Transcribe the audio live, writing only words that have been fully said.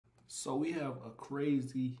So we have a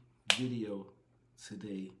crazy video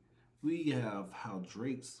today. We have how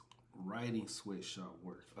Drake's writing Sweatshop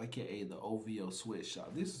works, aka the OVO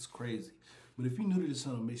Sweatshop. This is crazy. But if you're new to this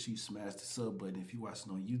channel, make sure you smash the sub button if you're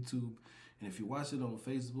watching on YouTube. And if you're watching on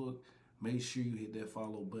Facebook, make sure you hit that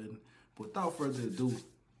follow button. But without further ado,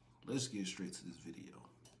 let's get straight to this video.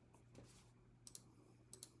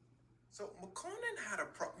 So McConan had a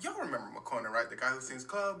problem. Y'all remember McConan, right? The guy who sings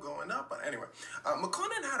Club Going Up. But anyway,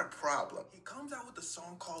 McConan had a problem. He comes out with a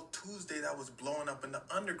song called Tuesday that was blowing up in the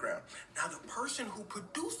underground. Now, the person who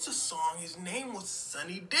produced the song, his name was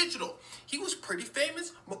Sonny Digital. He was pretty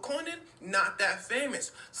famous. McConan, not that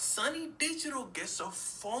famous. Sonny Digital gets a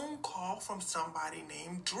phone call from somebody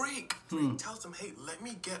named Drake. Drake tells him, hey, let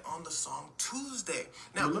me get on the song Tuesday.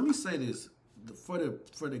 Now, let me say this. For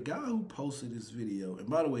the guy who posted this video, and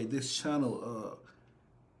by the way, this channel,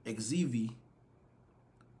 XZV,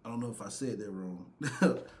 I don't know if I said that wrong.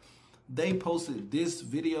 They posted this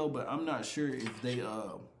video, but I'm not sure if they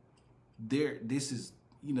this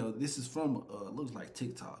is from looks like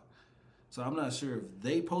TikTok, so I'm not sure if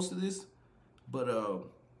they posted this, but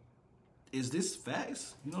is this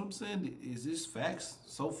facts? You know what I'm saying? Is this facts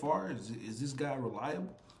so far? Is this guy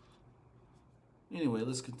reliable? Anyway,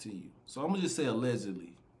 let's continue. So I'm gonna just say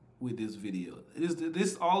allegedly with this video.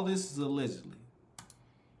 All this is allegedly.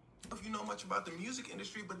 If you know much about the music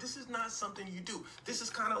industry, but this is not something you do. This is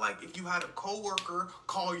kind of like if you had a coworker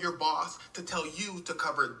call your boss to tell you to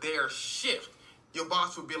cover their shift. Your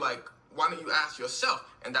boss would be like, why don't you ask yourself?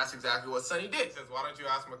 And that's exactly what Sonny did. He says, why don't you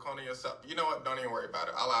ask McConan yourself? You know what? Don't even worry about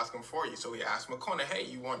it. I'll ask him for you. So he asked McConan, hey,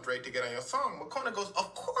 you want Drake to get on your song? McConan goes,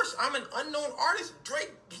 of course, I'm an unknown artist.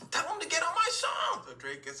 Drake, tell him to get on my song. So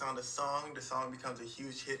Drake gets on the song becomes a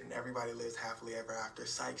huge hit, and everybody lives happily ever after.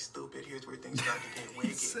 Psych, stupid. Here's where things start to get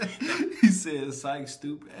wicked. He said, psych,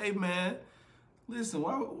 stupid. Hey, man, listen,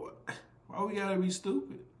 why we gotta be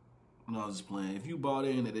stupid? No, I was just playing. If you bought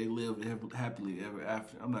in that they live happily ever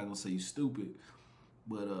after, I'm not gonna say you stupid,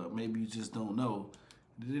 but maybe you just don't know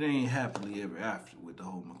that it ain't happily ever after with the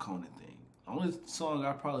whole McConan thing. The only song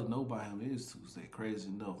I probably know by him is Tuesday. Crazy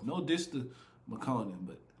enough. No diss to McConan,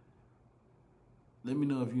 but let me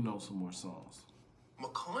know if you know some more songs.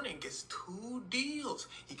 McConan gets 2 deals.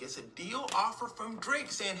 He gets a deal offer from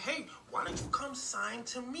Drake saying, hey, why don't you come sign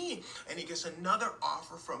to me? And he gets another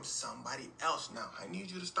offer from somebody else. Now, I need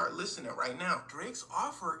you to start listening right now. Drake's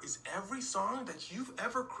offer is every song that you've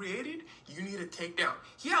ever created, you need to take down.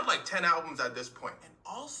 He had like 10 albums at this point. And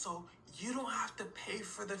also, you don't have to pay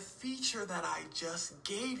for the feature that I just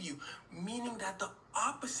gave you, meaning that the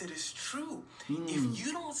opposite is true. If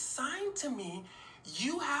you don't sign to me,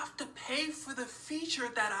 you have to pay for the feature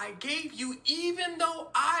that I gave you, even though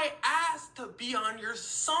I asked to be on your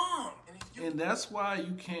song. And that's why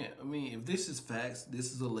you can't, I mean, if this is facts,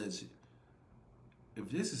 this is alleged.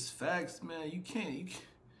 If this is facts, man, you can't.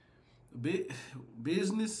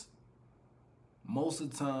 Business, most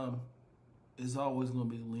of the time, is always going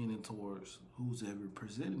to be leaning towards who's ever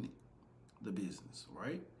presenting the business,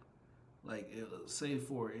 right? Like, say,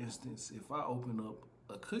 for instance, if I open up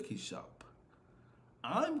a cookie shop,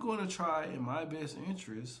 I'm going to try in my best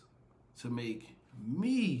interest to make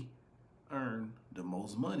me earn the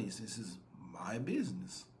most money since it's my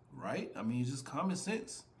business, right? I mean, it's just common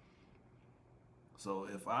sense. So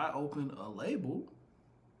if I open a label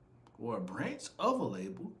or a branch of a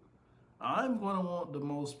label, I'm going to want the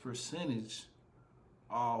most percentage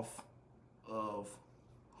off of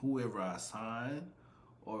whoever I sign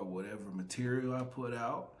or whatever material I put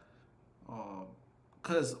out.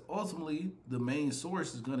 Because ultimately, the main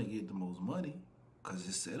source is going to get the most money because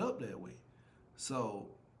it's set up that way. So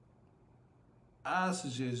I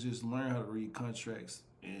suggest just learn how to read contracts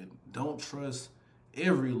and don't trust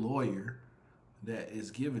every lawyer that is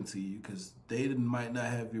given to you because they might not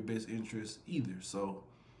have your best interest either. So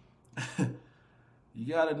you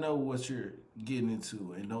got to know what you're getting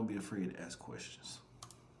into and don't be afraid to ask questions.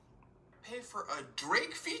 Pay for a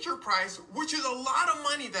Drake feature price, which is a lot of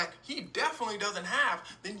money that he definitely doesn't have,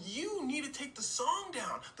 then you need to take the song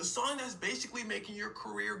down. The song that's basically making your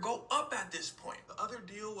career go up at this point. The other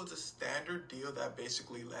deal was a standard deal that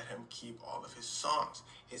basically let him keep all of his songs.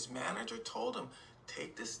 His manager told him,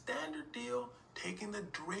 take the standard deal. Taking the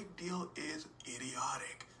Drake deal is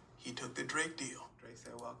idiotic. He took the Drake deal. Drake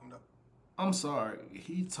said, welcome to... I'm sorry.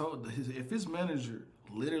 He told, if his manager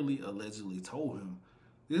literally allegedly told him,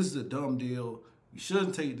 this is a dumb deal, you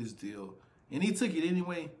shouldn't take this deal, and he took it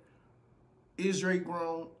anyway, is Drake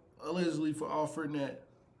wrong allegedly for offering that?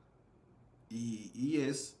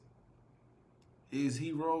 Yes. Is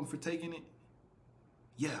he wrong for taking it?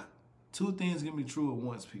 Yeah. 2 things can be true at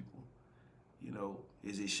once, people. You know,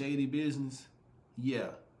 Is it shady business? Yeah.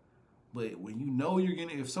 But when you know you're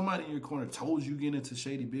getting, if somebody in your corner told you get into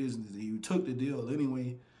shady business and you took the deal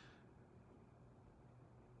anyway,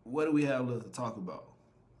 what do we have left to talk about?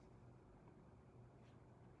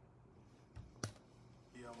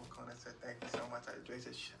 Yo, McCona said, thank you so much. Drake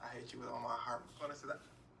said, I hate you with all my heart. McCona said,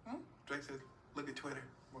 Drake said, look at Twitter.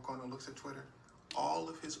 McCona looks at Twitter. All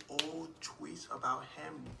of his old tweets about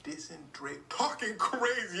him dissing Drake, talking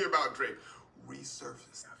crazy about Drake,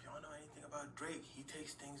 resurfaced. Now, if y'all know anything about Drake, he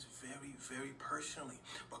takes things very, very personally.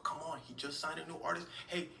 But come on, he just signed a new artist.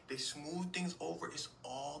 Hey, they smooth things over. It's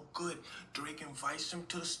all good. Drake invites him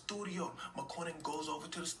to the studio. McConan goes over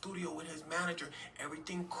to the studio with his manager.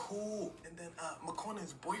 Everything cool. And then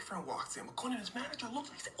McConan's boyfriend walks in. McConan's manager looks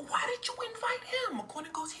like, he said, why did you invite him?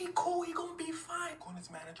 McConan goes, he cool, he gonna be fine.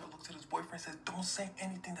 McConan's manager looks at his boyfriend and says, don't say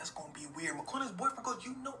anything that's gonna be weird. McConan's boyfriend goes,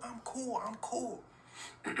 you know I'm cool, I'm cool.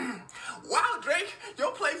 Wow, Drake,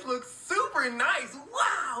 your place looks super nice.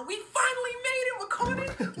 Wow, we finally made it,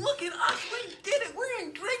 McConan. Look at us, we did it. We're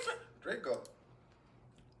in Drake's. Drake go.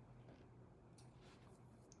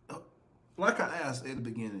 Like I asked at the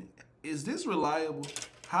beginning, is this reliable?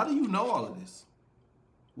 How do you know all of this?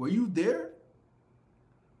 Were you there?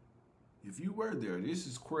 If you were there, this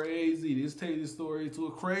is crazy. This takes the story to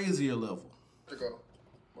a crazier level. Go.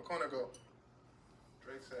 McCona go.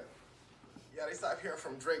 Drake said, yeah, they stopped hearing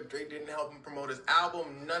from Drake. Drake didn't help him promote his album,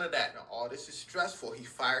 none of that. Now, all this is stressful. He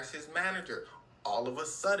fires his manager. All of a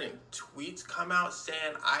sudden, tweets come out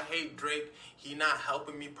saying, I hate Drake. He not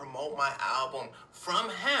helping me promote my album. From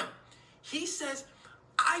him, he says,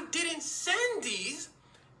 I didn't send these.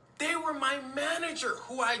 They were my manager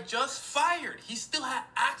who I just fired. He still had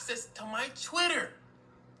access to my Twitter.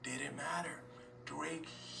 Didn't matter. Drake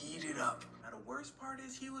heated up. Now, the worst part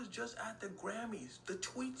is he was just at the Grammys. The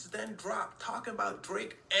tweets then dropped talking about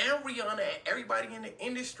Drake and Rihanna and everybody in the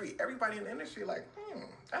industry. Everybody in the industry like,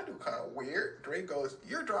 that dude kind of weird. Drake goes,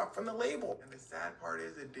 you're dropped from the label. And the sad part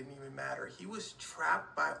is it didn't even matter. He was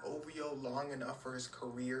trapped by OVO long enough for his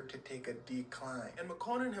career to take a decline. And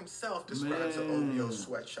McConan himself describes the OVO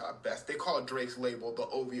Sweatshop best. They call Drake's label the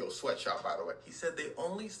OVO Sweatshop, by the way. He said they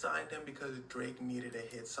only signed him because Drake needed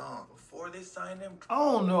a hit song. Before they signed him... I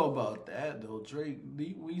don't know about that, though. Drake,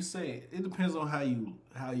 when you say it depends on how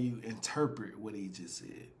you interpret what he just said.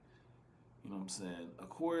 You know what I'm saying? Of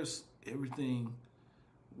course, everything...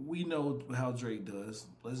 We know how Drake does.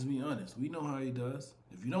 Let's be honest. We know how he does.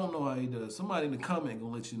 If you don't know how he does, somebody in the comment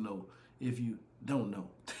gonna let you know if you don't know.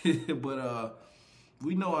 But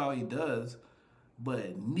we know how he does.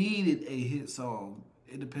 But needed a hit song.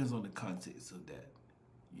 It depends on the context of that.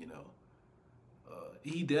 You know.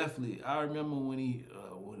 He definitely. I remember when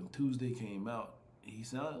when Tuesday came out, he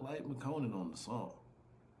sounded like McConan on the song.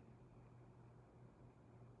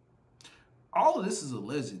 All of this is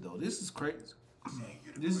alleged though. This is crazy.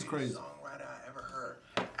 This is crazy. Songwriter I ever heard.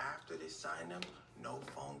 After they signed him, no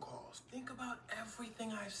phone calls. Think about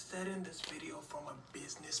everything I've said in this video from a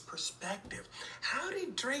business perspective. How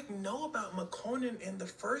did Drake know about McConan in the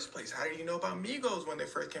first place? How did he know about Migos when they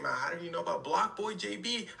first came out? How did he know about Block Boy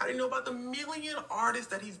JB? How did he know about the million artists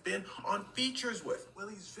that he's been on features with? Well,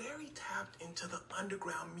 he's very tapped into the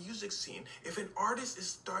underground music scene. If an artist is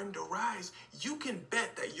starting to rise, you can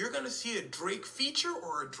bet that you're going to see a Drake feature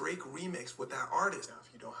or a Drake remix with that artist. Now,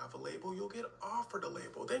 if you don't have a label, you'll get offered a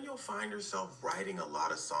label. Then you'll find yourself writing a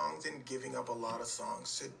lot of songs and giving up a lot of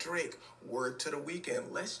songs to Drake. Word to the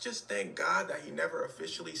Weeknd. Let's just thank God that he never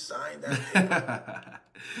officially signed that paper.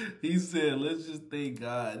 He said, let's just thank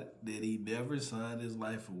God that he never signed his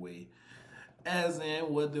life away. As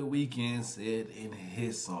in what the Weeknd said in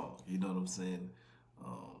his song. You know what I'm saying?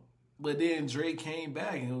 But then Drake came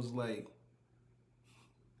back and it was like,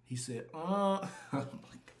 he said,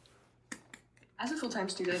 As a full-time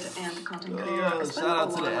student and content creator, I spend shout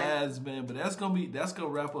out a to lot the of my ads, man. But that's gonna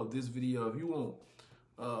wrap up this video. If you want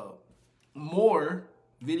more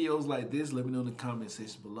videos like this, let me know in the comment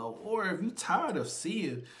section below. Or if you're tired of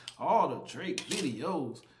seeing all the Drake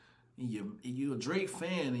videos and you're a Drake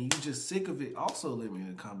fan and you just sick of it, also let me know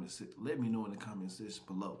in the comment section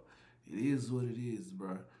below. It is what it is,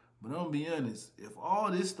 bro. But I'm gonna be honest, if all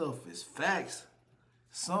this stuff is facts,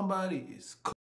 somebody is